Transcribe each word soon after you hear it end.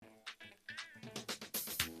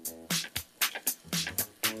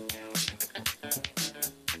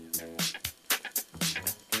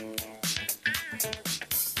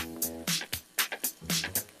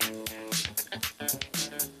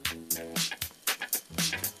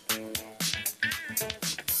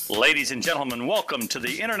Ladies and gentlemen, welcome to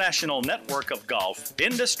the International Network of Golf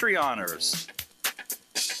Industry Honors.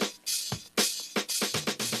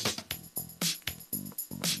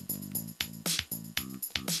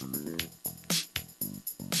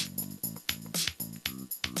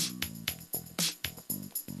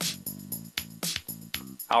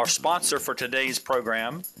 Our sponsor for today's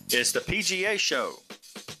program is the PGA Show.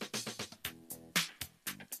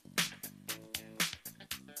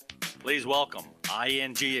 Please welcome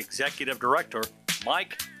ING Executive Director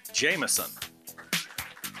Mike Jamieson.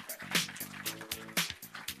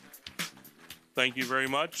 Thank you very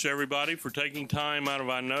much, everybody, for taking time out of,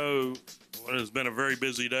 I know, what has been a very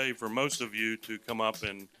busy day for most of you to come up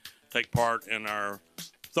and take part in our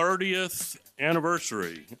 30th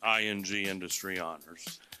anniversary ING Industry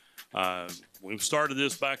Honors. We've started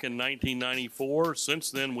this back in 1994.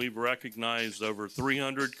 Since then, we've recognized over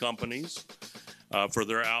 300 companies for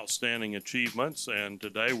their outstanding achievements, and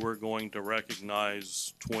today we're going to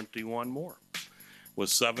recognize 21 more with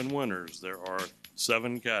 7 winners. There are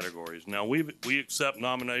 7 categories. Now, we accept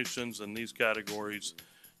nominations in these categories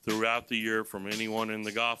throughout the year from anyone in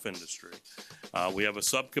the golf industry. We have a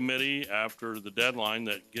subcommittee after the deadline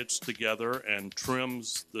that gets together and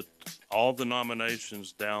trims all the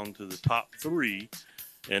nominations down to the top 3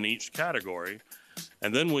 in each category.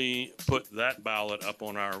 And then we put that ballot up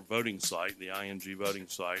on our voting site, the ING voting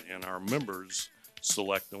site, and our members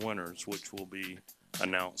select the winners, which will be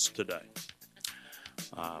announced today.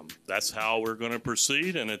 That's how we're going to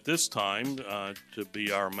proceed. And at this time, to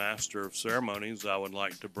be our master of ceremonies, I would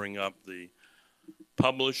like to bring up the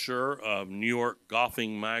publisher of New York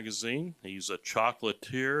Golfing Magazine. He's a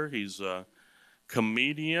chocolatier. He's a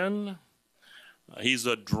comedian. He's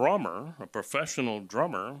a drummer, a professional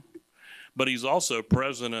drummer. But he's also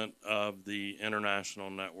president of the International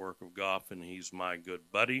Network of Golf, and he's my good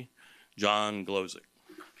buddy, John Glosek.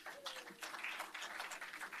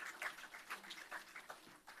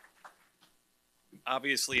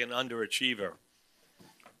 Obviously an underachiever.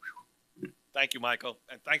 Thank you, Michael,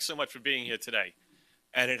 and thanks so much for being here today.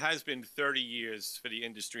 And it has been 30 years for the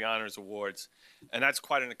Industry Honors Awards, and that's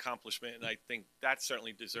quite an accomplishment, and I think that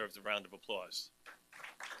certainly deserves a round of applause.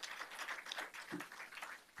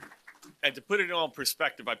 And to put it all in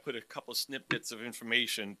perspective, I put a couple snippets of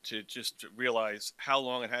information to just realize how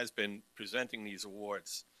long it has been presenting these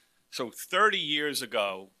awards. So 30 years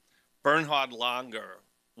ago, Bernhard Langer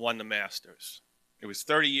won the Masters. It was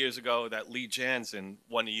 30 years ago that Lee Janzen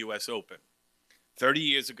won the U.S. Open. 30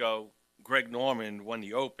 years ago, Greg Norman won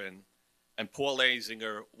the Open, and Paul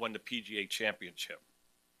Azinger won the PGA Championship.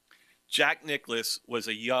 Jack Nicklaus was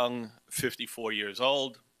a young 54 years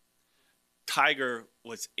old. Tiger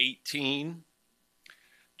was 18.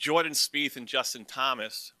 Jordan Spieth and Justin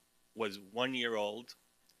Thomas was 1 year old.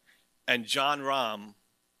 And Jon Rahm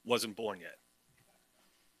wasn't born yet.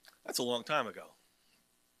 That's a long time ago.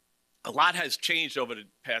 A lot has changed over the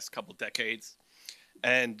past couple decades.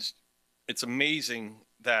 And it's amazing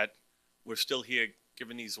that we're still here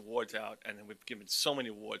giving these awards out. And we've given so many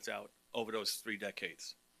awards out over those 3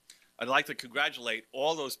 decades. I'd like to congratulate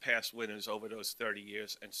all those past winners over those 30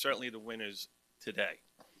 years, and certainly the winners today.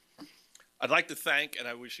 I'd like to thank, and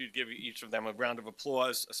I wish you'd give each of them a round of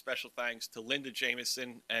applause, a special thanks to Linda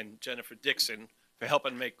Jamieson and Jennifer Dixon for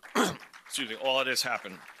helping make all of this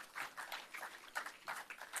happen.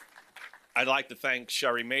 I'd like to thank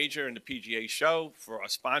Sherry Major and the PGA Show for our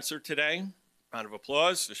sponsor today. Round of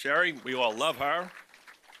applause for Sherry. We all love her.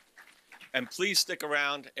 And please stick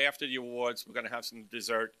around after the awards. We're going to have some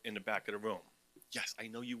dessert in the back of the room. Yes, I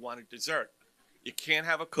know you wanted dessert. You can't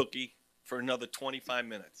have a cookie for another 25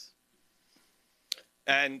 minutes.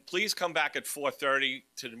 And please come back at 4:30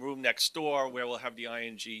 to the room next door where we'll have the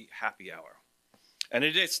ING happy hour. And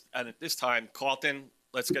at this time, Carlton,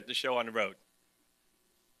 let's get the show on the road.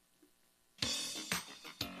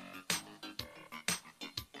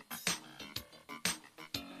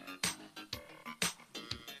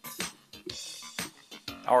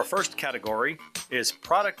 Our first category is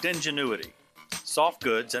Product Ingenuity, Soft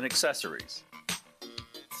Goods and Accessories.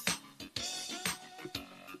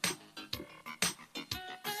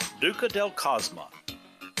 Duca del Cosma.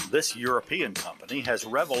 This European company has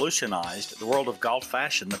revolutionized the world of golf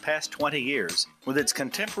fashion the past 20 years with its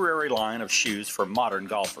contemporary line of shoes for modern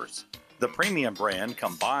golfers. The premium brand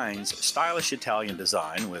combines stylish Italian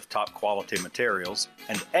design with top quality materials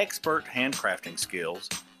and expert handcrafting skills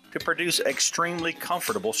to produce extremely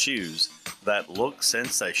comfortable shoes that look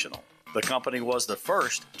sensational. The company was the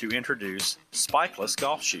first to introduce spikeless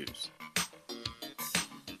golf shoes.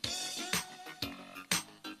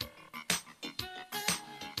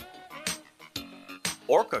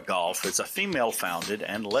 Orca Golf is a female-founded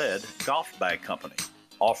and led golf bag company,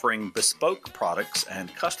 offering bespoke products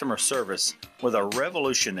and customer service with a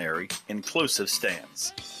revolutionary, inclusive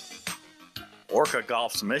stance. Orca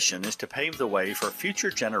Golf's mission is to pave the way for future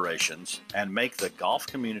generations and make the golf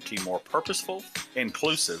community more purposeful,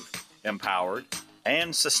 inclusive, empowered,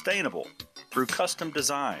 and sustainable through custom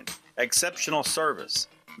design, exceptional service,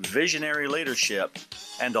 visionary leadership,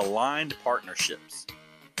 and aligned partnerships.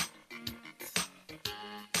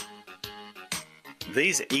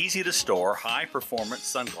 These easy-to-store, high-performance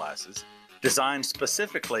sunglasses, designed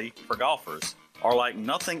specifically for golfers, are like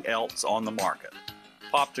nothing else on the market.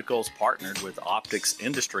 Popticals partnered with optics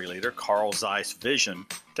industry leader Carl Zeiss Vision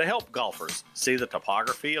to help golfers see the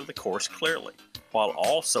topography of the course clearly, while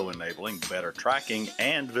also enabling better tracking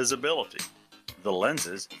and visibility. The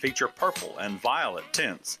lenses feature purple and violet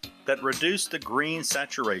tints that reduce the green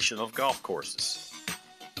saturation of golf courses.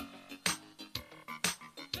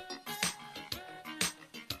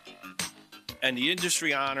 And the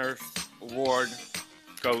Industry Honor Award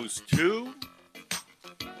goes to,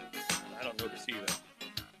 I don't notice either,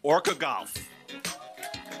 Orca Golf.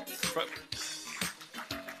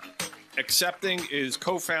 Accepting is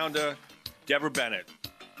co-founder Deborah Bennett.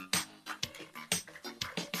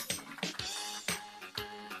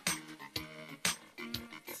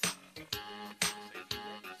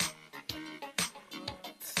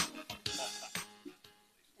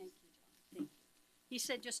 He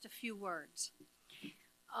said just a few words.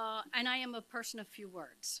 And I am a person of few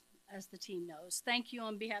words, as the team knows. Thank you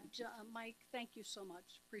on behalf of Mike. Thank you so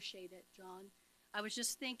much. Appreciate it, John. I was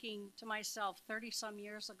just thinking to myself, 30-some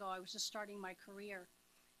years ago, I was just starting my career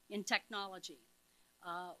in technology.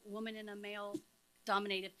 Woman in a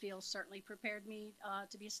male-dominated field certainly prepared me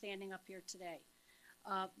to be standing up here today.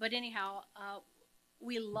 But anyhow,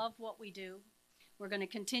 we love what we do. We're going to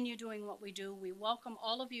continue doing what we do. We welcome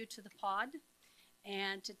all of you to the pod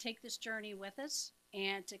and to take this journey with us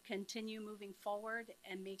and to continue moving forward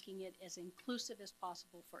and making it as inclusive as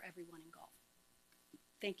possible for everyone in golf.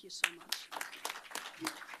 Thank you so much.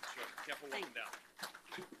 Sure. Careful walking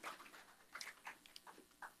down.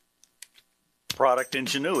 Product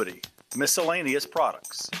ingenuity, miscellaneous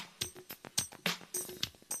products.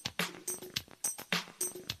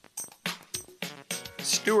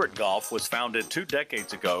 Stewart Golf was founded 2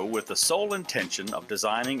 decades ago with the sole intention of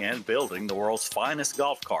designing and building the world's finest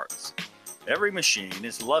golf carts. Every machine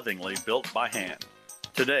is lovingly built by hand.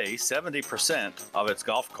 Today, 70% of its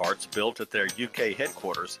golf carts built at their UK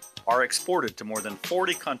headquarters are exported to more than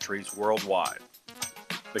 40 countries worldwide.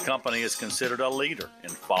 The company is considered a leader in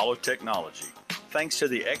follow technology, thanks to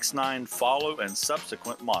the X9 follow and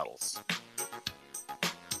subsequent models.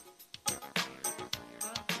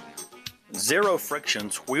 Zero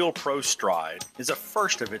Friction's Wheel Pro Stride is a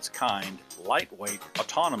first of its kind, lightweight,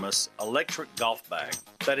 autonomous electric golf bag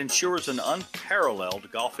that ensures an unparalleled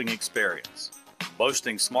golfing experience.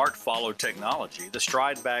 Boasting smart follow technology, the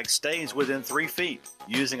Stride bag stays within 3 feet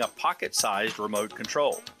using a pocket-sized remote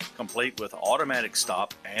control, complete with automatic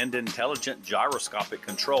stop and intelligent gyroscopic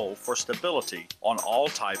control for stability on all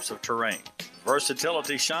types of terrain.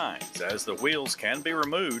 Versatility shines as the wheels can be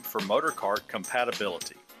removed for motor cart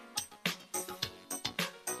compatibility.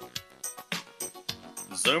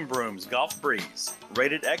 Zoom Broom's Golf Breeze,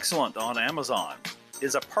 rated excellent on Amazon,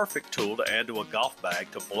 is a perfect tool to add to a golf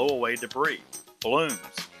bag to blow away debris, blooms,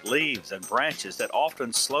 leaves, and branches that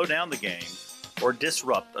often slow down the game or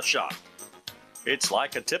disrupt a shot. It's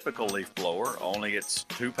like a typical leaf blower, only it's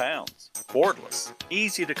 2 pounds, cordless,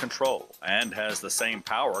 easy to control, and has the same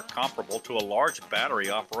power comparable to a large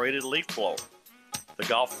battery-operated leaf blower. The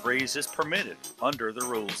Golf Breeze is permitted under the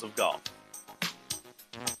rules of golf.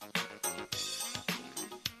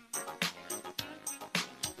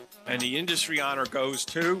 And the industry honor goes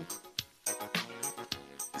to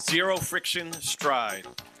Zero Friction Stride.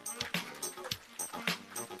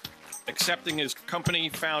 Accepting his company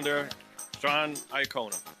founder, John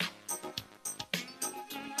Iacona.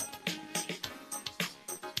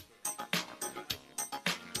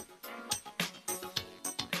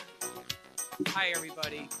 Hi,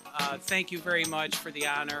 everybody. Thank you very much for the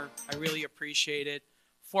honor. I really appreciate it.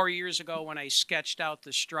 4 years ago, when I sketched out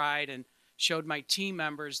the Stride and showed my team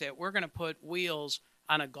members that we're going to put wheels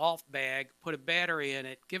on a golf bag, put a battery in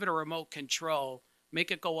it, give it a remote control, make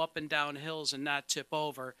it go up and down hills and not tip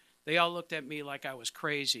over, they all looked at me like I was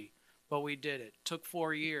crazy. But we did it. Took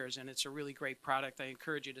 4 years, and it's a really great product. I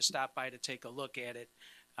encourage you to stop by to take a look at it.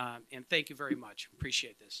 And thank you very much.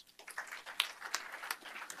 Appreciate this.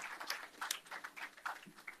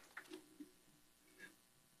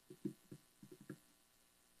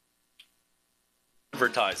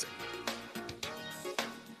 Advertising.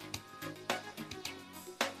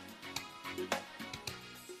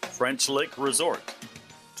 French Lick Resort,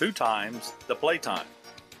 2 times the playtime.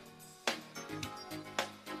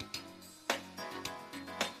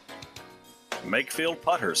 Makefield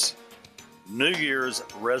Putters, New Year's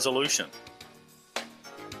resolution.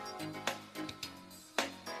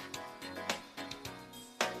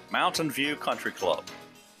 Mountain View Country Club,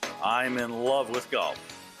 I'm in love with golf.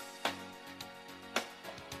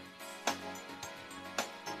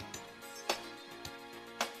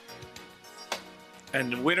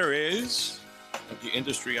 And the winner is of the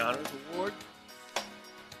Industry Honors Award,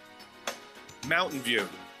 Mountain View.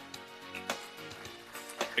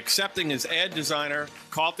 Accepting as ad designer,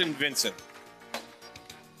 Carlton Vincent.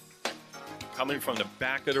 Coming from the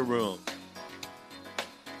back of the room.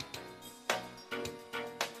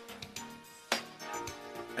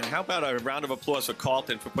 And how about a round of applause for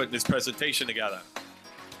Carlton for putting this presentation together?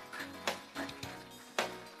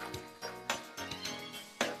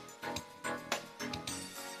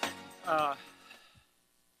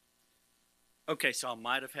 Okay, so I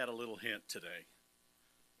might have had a little hint today.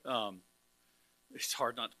 It's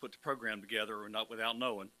hard not to put the program together or not without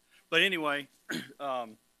knowing. But anyway, I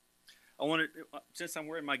wanted, since I'm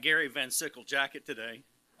wearing my Gary Van Sickle jacket today,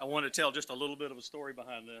 I want to tell just a little bit of a story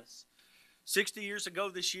behind this. 60 years ago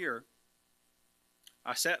this year,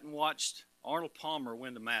 I sat and watched Arnold Palmer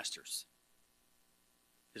win the Masters,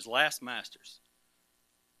 his last Masters.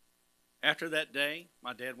 After that day,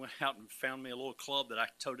 my dad went out and found me a little club that I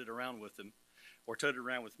toted around with him, or toted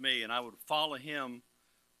around with me, and I would follow him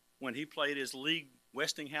when he played his league,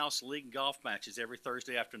 Westinghouse League golf matches every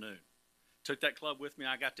Thursday afternoon. Took that club with me.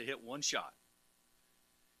 I got to hit one shot.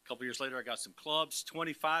 A couple years later, I got some clubs.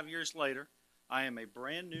 25 years later, I am a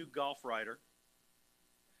brand new golf writer.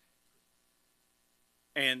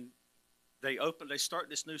 And they start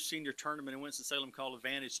this new senior tournament in Winston-Salem called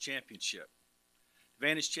Advantage Championship.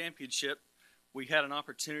 Advantage Championship, we had an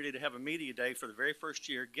opportunity to have a media day for the very first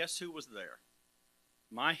year. Guess who was there?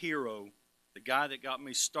 My hero, the guy that got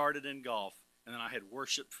me started in golf, and then I had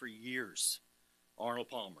worshiped for years, Arnold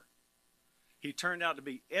Palmer. He turned out to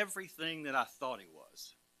be everything that I thought he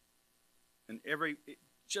was. And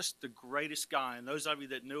just the greatest guy. And those of you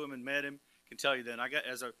that knew him and met him can tell you that. I got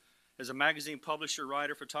as a magazine publisher,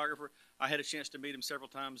 writer, photographer, I had a chance to meet him several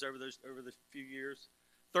times over the few years.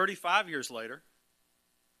 35 years later,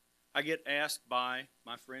 I get asked by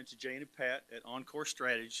my friends Jane and Pat at Encore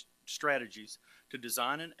Strategies to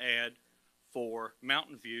design an ad for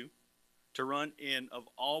Mountain View to run in, of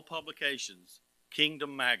all publications,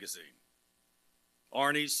 Kingdom Magazine.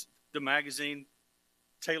 The magazine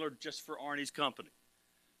tailored just for Arnie's company.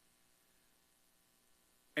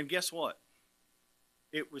 And guess what?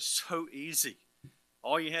 It was so easy.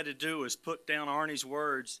 All you had to do was put down Arnie's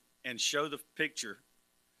words and show the picture,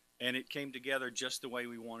 and it came together just the way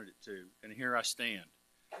we wanted it to. And here I stand.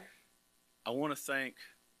 I want to thank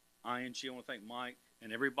ING, I want to thank Mike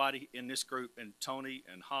and everybody in this group, and Tony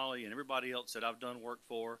and Holly and everybody else that I've done work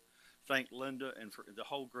for. Thank Linda and for the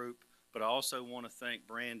whole group. But I also want to thank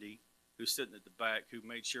Brandy, who's sitting at the back, who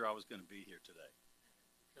made sure I was going to be here today.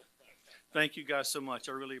 Thank you guys so much.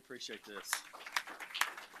 I really appreciate this.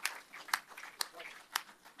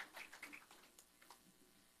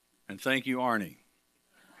 And thank you, Arnie.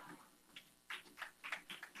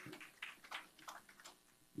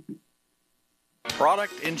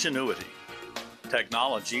 Product ingenuity,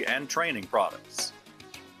 technology and training products.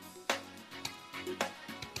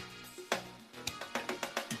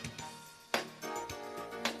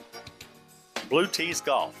 Blue Tees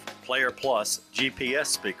Golf Player Plus GPS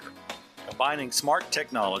speaker. Combining smart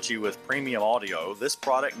technology with premium audio, this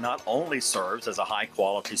product not only serves as a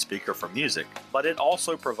high-quality speaker for music, but it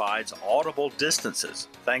also provides audible distances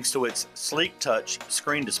thanks to its sleek touch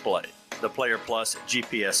screen display. The Player Plus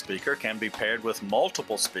GPS speaker can be paired with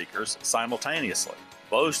multiple speakers simultaneously.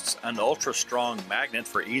 Boasts an ultra-strong magnet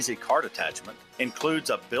for easy card attachment,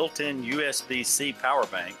 includes a built-in USB-C power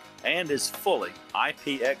bank, and is fully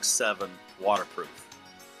IPX7 waterproof.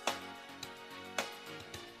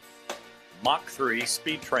 Mach 3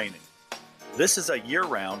 Speed Training. This is a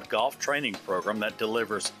year-round golf training program that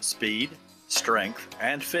delivers speed, strength,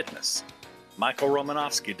 and fitness. Michael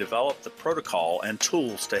Romanowski developed the protocol and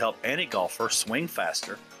tools to help any golfer swing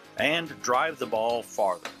faster and drive the ball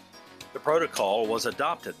farther. The protocol was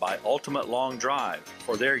adopted by Ultimate Long Drive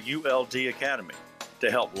for their ULD Academy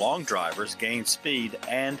to help long drivers gain speed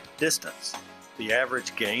and distance. The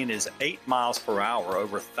average gain is 8 miles per hour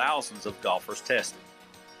over thousands of golfers tested.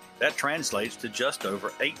 That translates to just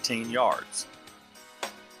over 18 yards.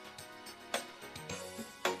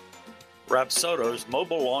 Rapsodo's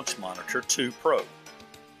Mobile Launch Monitor 2 Pro.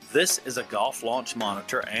 This is a golf launch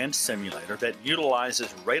monitor and simulator that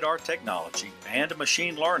utilizes radar technology and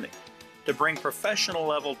machine learning to bring professional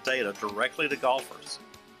level data directly to golfers.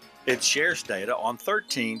 It shares data on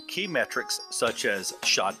 13 key metrics such as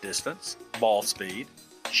shot distance, ball speed,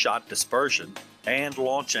 shot dispersion, and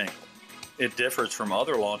launch angle. It differs from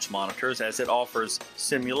other launch monitors as it offers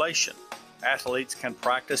simulation. Athletes can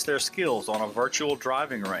practice their skills on a virtual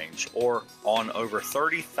driving range or on over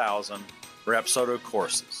 30,000 Rapsodo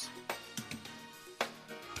courses.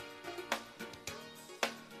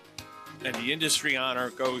 And the industry honor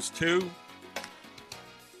goes to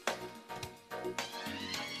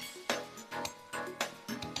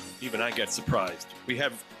even I get surprised. We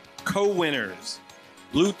have co-winners,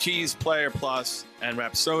 Blue Tees Player Plus and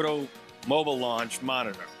Rapsodo Mobile Launch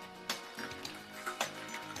Monitor.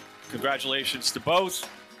 Congratulations to both.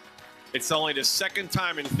 It's only the second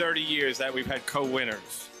time in 30 years that we've had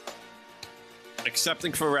co-winners.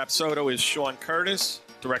 Accepting for Rapsodo is Sean Curtis,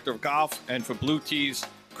 Director of Golf, and for Blue Tees,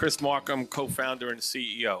 Chris Markham, co-founder and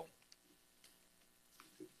CEO.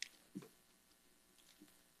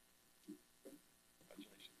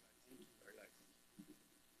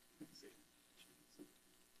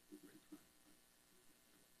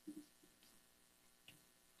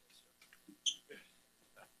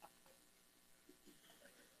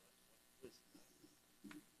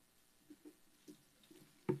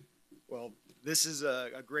 Well, this is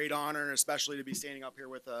a great honor, especially to be standing up here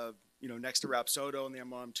with, next to Rapsodo and the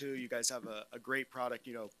M1M2. You guys have a great product.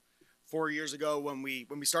 4 years ago when we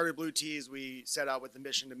started Blue Tees, we set out with the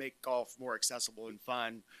mission to make golf more accessible and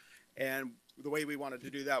fun. And the way we wanted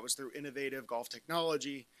to do that was through innovative golf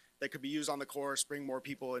technology that could be used on the course, bring more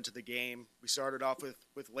people into the game. We started off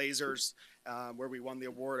with lasers, where we won the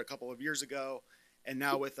award a couple of years ago. And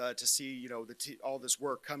now with to see all this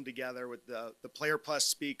work come together with the Player Plus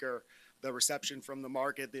speaker, the reception from the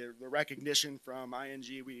market, the recognition from ING,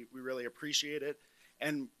 we really appreciate it.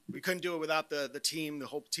 And we couldn't do it without the team, the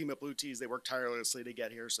whole team at Blue Tees. They worked tirelessly to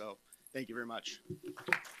get here. So thank you very much.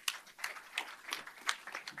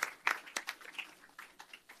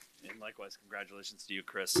 And likewise, congratulations to you,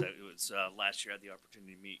 Chris. It was last year I had the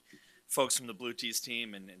opportunity to meet folks from the Blue Tees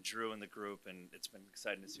team and Drew and the group, and it's been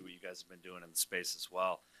exciting to see what you guys have been doing in the space as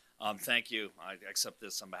well. Thank you. I accept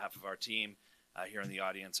this on behalf of our team here in the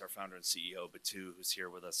audience, our founder and CEO, Batu, who's here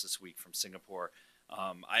with us this week from Singapore.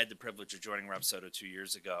 I had the privilege of joining Rapsodo 2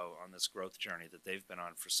 years ago on this growth journey that they've been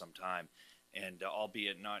on for some time, and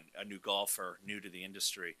albeit not a new golfer, new to the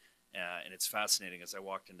industry. And it's fascinating as I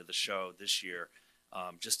walked into the show this year,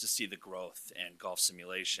 just to see the growth and golf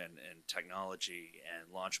simulation and technology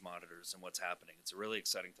and launch monitors and what's happening. It's a really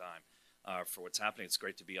exciting time for what's happening. It's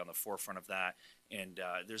great to be on the forefront of that, and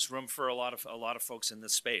there's room for a lot of folks in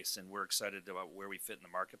this space, and we're excited about where we fit in the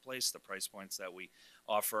marketplace, the price points that we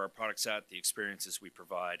offer our products at, the experiences we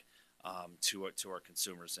provide to our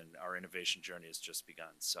consumers, and our innovation journey has just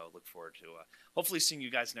begun. So look forward to hopefully seeing you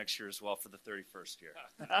guys next year as well for the 31st year.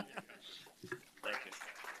 Thank you.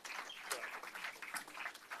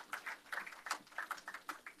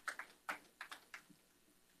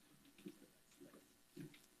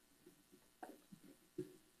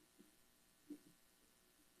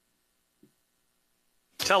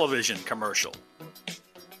 Television commercial.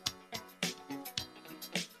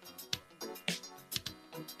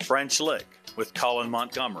 French Lick with Colin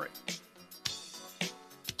Montgomery.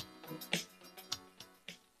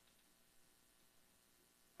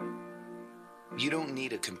 You don't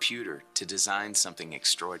need a computer to design something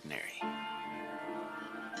extraordinary.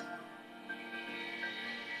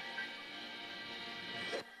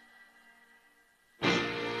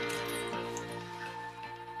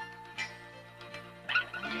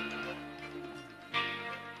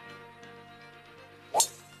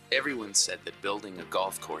 Everyone said that building a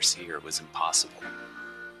golf course here was impossible.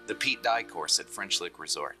 The Pete Dye course at French Lick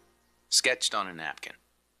Resort, sketched on a napkin,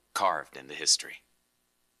 carved into history.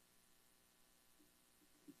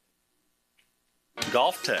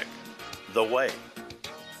 Golf Tech, the way.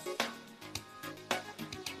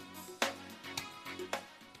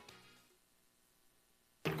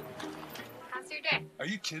 How's your day? Are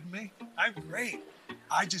you kidding me? I'm great.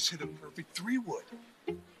 I just hit a perfect 3-wood.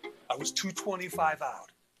 I was 225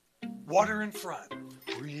 out. Water in front,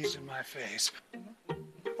 breeze in my face.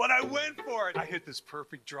 But I went for it. I hit this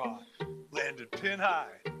perfect draw, landed pin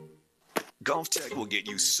high. Golf Tech will get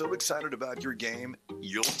you so excited about your game,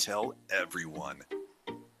 you'll tell everyone.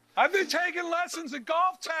 I've been taking lessons at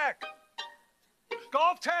Golf Tech.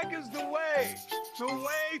 Golf Tech is the way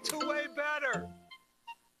to way better.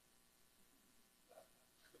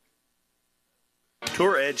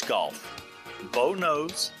 Tour Edge Golf, Bo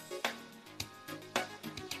Nose,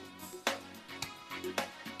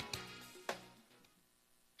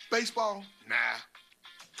 Baseball? Nah.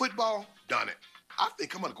 Football? Done it. I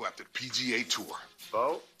think I'm gonna go after the PGA Tour.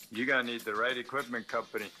 Bo, you're gonna need the right equipment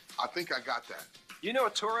company. I think I got that. You know,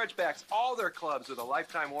 Tour Edge backs all their clubs with a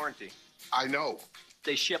lifetime warranty. I know.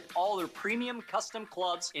 They ship all their premium custom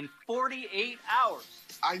clubs in 48 hours.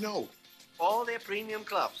 I know. All their premium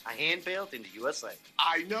clubs are hand-built in the USA.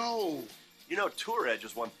 I know. You know, Tour Edge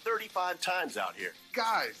has won 35 times out here.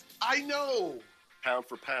 Guys, I know. Pound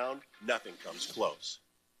for pound, nothing comes close.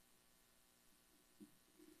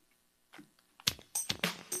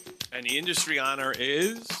 And the industry honor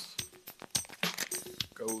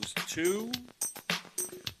goes to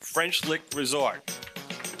French Lick Resort.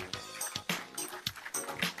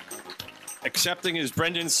 Accepting is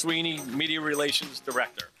Brendan Sweeney, Media Relations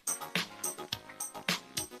Director.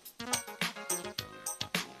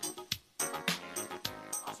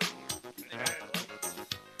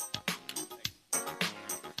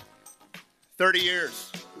 "30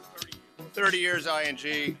 years. 30 years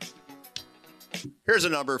ING. Here's a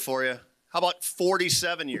number for you. How about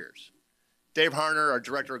 47 years? Dave Harner, our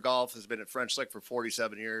director of golf, has been at French Lick for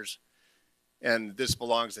 47 years, and this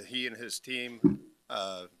belongs to he and his team.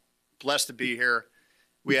 Blessed to be here.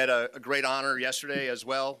 We had a great honor yesterday as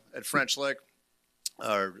well at French Lick.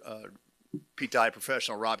 Our Pete Dye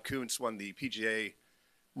professional Rob Kuntz won the PGA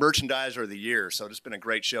Merchandiser of the Year, so it's been a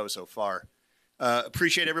great show so far.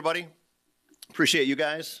 Appreciate everybody. Appreciate you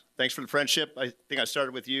guys. Thanks for the friendship. I think I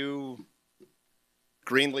started with you,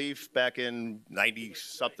 Greenleaf, back in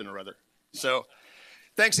 90-something or other. So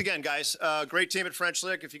thanks again, guys. Great team at French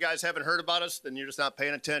Lick. If you guys haven't heard about us, then you're just not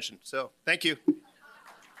paying attention. So thank you.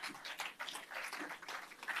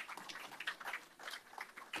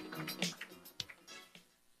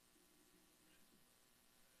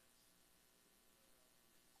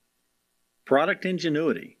 Product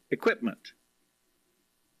ingenuity, equipment.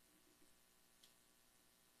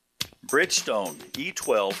 Bridgestone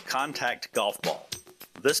E12 Contact Golf Ball.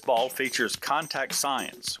 This ball features contact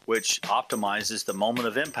science, which optimizes the moment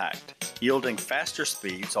of impact, yielding faster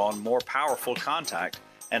speeds on more powerful contact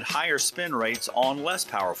and higher spin rates on less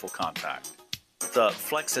powerful contact. The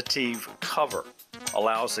Flexitive cover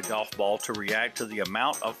allows the golf ball to react to the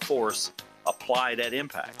amount of force applied at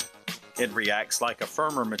impact. It reacts like a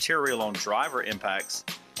firmer material on driver impacts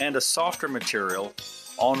and a softer material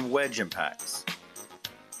on wedge impacts.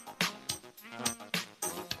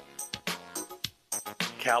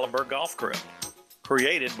 Caliber Golf Grip.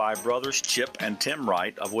 Created by brothers Chip and Tim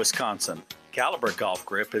Wright of Wisconsin, Caliber Golf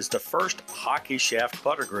Grip is the first hockey shaft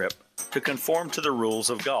putter grip to conform to the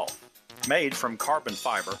rules of golf. Made from carbon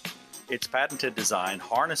fiber, its patented design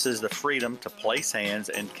harnesses the freedom to place hands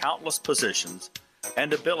in countless positions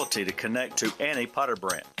and ability to connect to any putter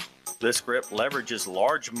brand. This grip leverages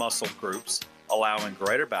large muscle groups, allowing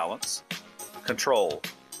greater balance, control,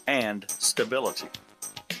 and stability.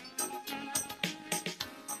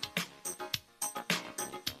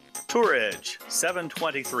 Tour Edge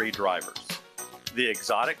 723 drivers. The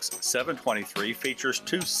Exotics 723 features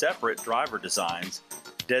two separate driver designs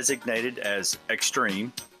designated as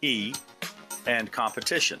Extreme, E, and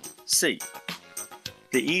Competition, C.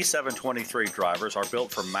 The E723 drivers are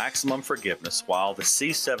built for maximum forgiveness, while the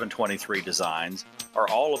C723 designs are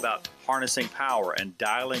all about harnessing power and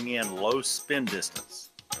dialing in low spin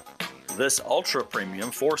distance. This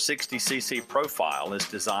ultra-premium 460cc profile is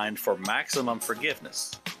designed for maximum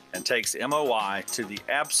forgiveness and takes MOI to the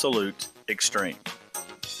absolute extreme.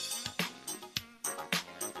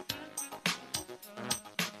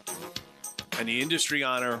 And the industry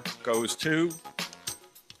honor goes to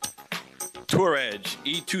Tour Edge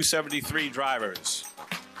E273 drivers.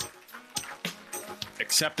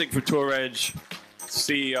 Accepting for Tour Edge,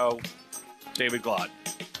 CEO David Glott.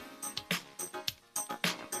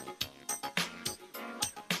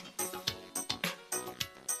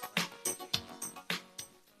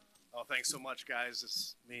 Oh, thanks so much, guys.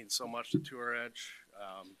 This means so much to Tour Edge.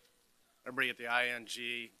 Everybody at the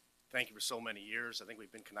ING, thank you for so many years. I think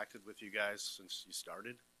we've been connected with you guys since you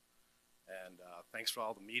started. And thanks for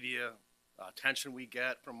all the media attention we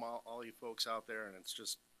get from all you folks out there. And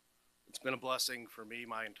it's been a blessing for me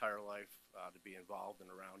my entire life to be involved and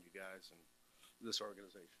around you guys and this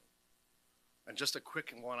organization. And just a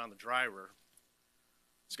quick one on the driver.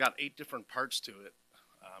 It's got 8 different parts to it.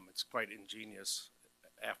 It's quite ingenious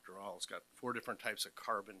after all. It's got 4 different types of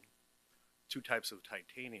carbon, 2 types of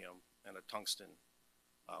titanium, and a tungsten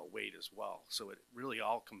weight as well. So it really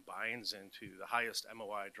all combines into the highest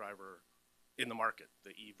MOI driver in the market,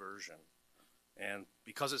 the E version. And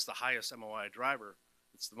because it's the highest MOI driver,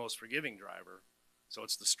 it's the most forgiving driver, so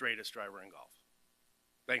it's the straightest driver in golf.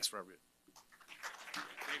 Thanks for everything.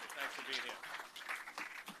 David, thanks for being here.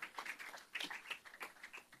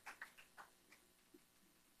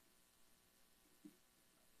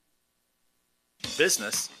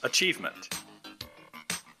 Business Achievement.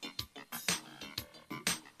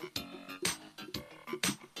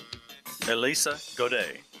 Elisa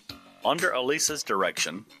Godet. Under Elisa's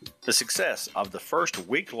direction, the success of the first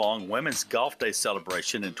week-long Women's Golf Day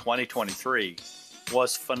celebration in 2023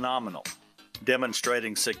 was phenomenal,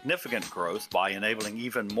 demonstrating significant growth by enabling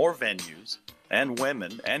even more venues and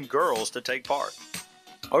women and girls to take part.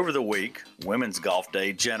 Over the week, Women's Golf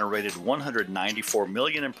Day generated 194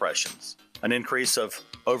 million impressions, an increase of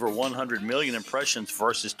over 100 million impressions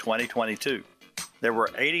versus 2022. There were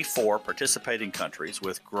 84 participating countries,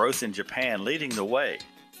 with growth in Japan leading the way,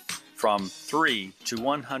 from 3 to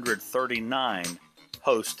 139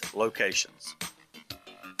 host locations.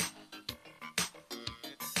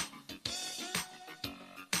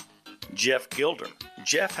 Jeff Gilder.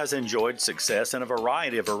 Jeff has enjoyed success in a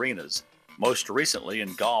variety of arenas, most recently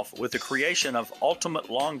in golf with the creation of Ultimate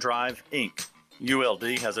Long Drive, Inc.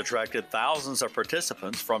 ULD has attracted thousands of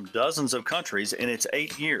participants from dozens of countries in its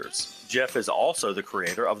 8 years. Jeff is also the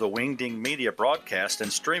creator of the Wingding Media broadcast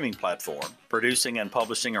and streaming platform, producing and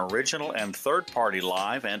publishing original and third-party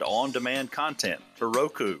live and on-demand content to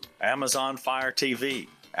Roku, Amazon Fire TV,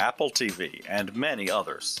 Apple TV, and many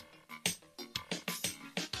others.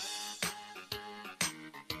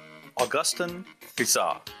 Augustin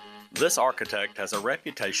Pissat. This architect has a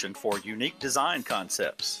reputation for unique design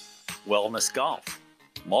concepts, wellness golf,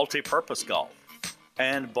 multi-purpose golf,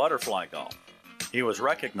 and butterfly golf. He was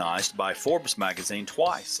recognized by Forbes magazine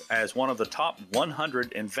twice as one of the top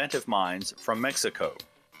 100 inventive minds from Mexico.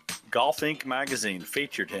 Golf Inc. magazine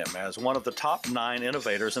featured him as one of the top 9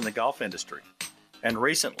 innovators in the golf industry. And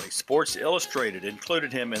recently, Sports Illustrated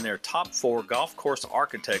included him in their top 4 golf course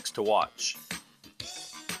architects to watch.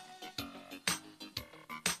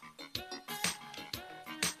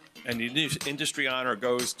 And the industry honor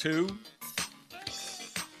goes to,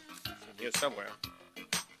 here somewhere,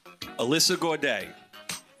 Alyssa Godet.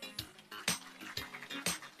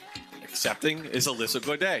 Accepting is Alyssa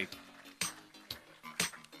Godet.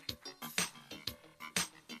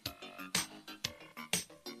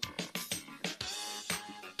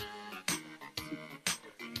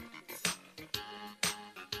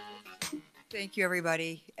 Thank you,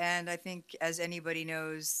 everybody. And I think, as anybody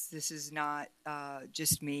knows, this is not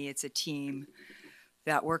just me. It's a team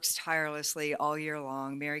that works tirelessly all year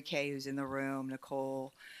long. Mary Kay, who's in the room,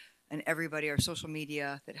 Nicole, and everybody, our social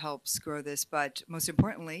media that helps grow this. But most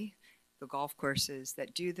importantly, the golf courses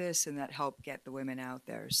that do this and that help get the women out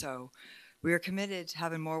there. So we are committed to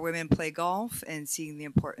having more women play golf and seeing the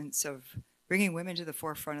importance of bringing women to the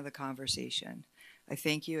forefront of the conversation. I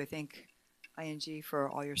thank you. I thank ING for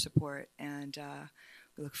all your support, and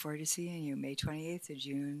we look forward to seeing you May 28th to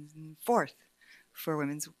June 4th for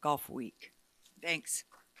Women's Golf Week. Thanks.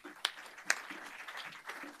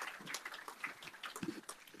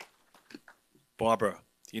 Barbara,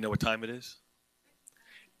 do you know what time it is?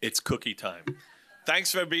 It's cookie time.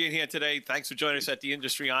 Thanks for being here today. Thanks for joining us at the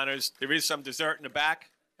Industry Honors. There is some dessert in the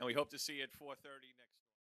back, and we hope to see you at 4:30 next.